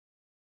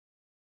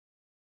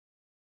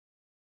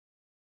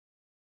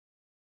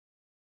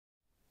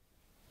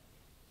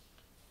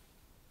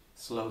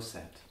Slow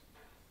set.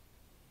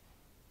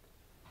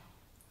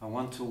 I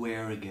want to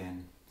wear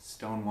again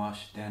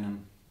stonewashed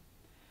denim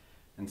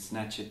and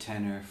snatch a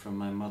tenner from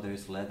my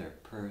mother's leather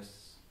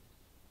purse.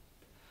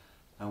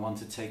 I want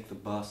to take the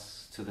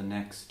bus to the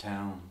next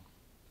town,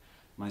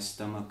 my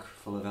stomach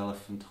full of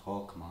elephant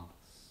hawk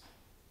moths.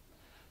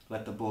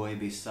 Let the boy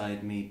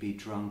beside me be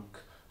drunk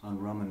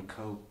on rum and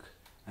coke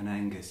and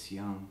Angus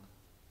young.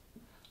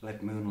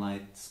 Let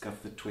moonlight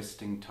scuff the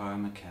twisting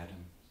tarmac at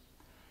him,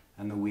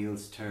 and the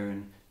wheels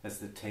turn as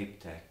the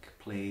tape deck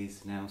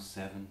plays Now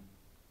 7.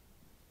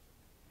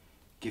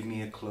 Give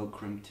me a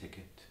cloakroom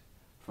ticket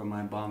for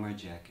my bomber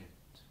jacket.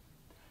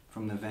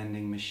 From the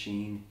vending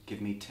machine, give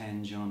me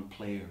 10 John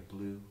Player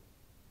blue.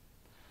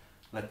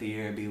 Let the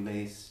air be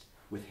laced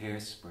with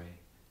hairspray,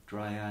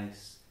 dry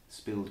ice,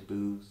 spilled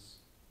booze.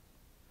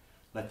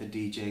 Let the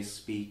DJ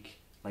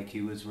speak like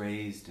he was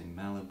raised in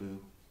Malibu.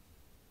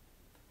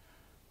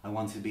 I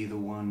want to be the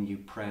one you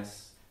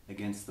press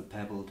against the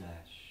pebble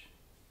dash,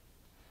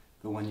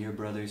 the one your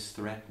brothers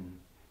threaten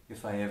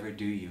if I ever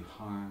do you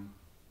harm.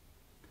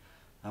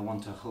 I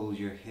want to hold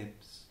your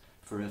hips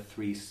for a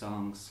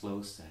 3-song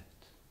slow set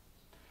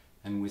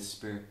and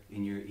whisper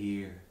in your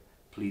ear,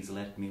 please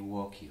let me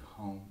walk you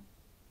home.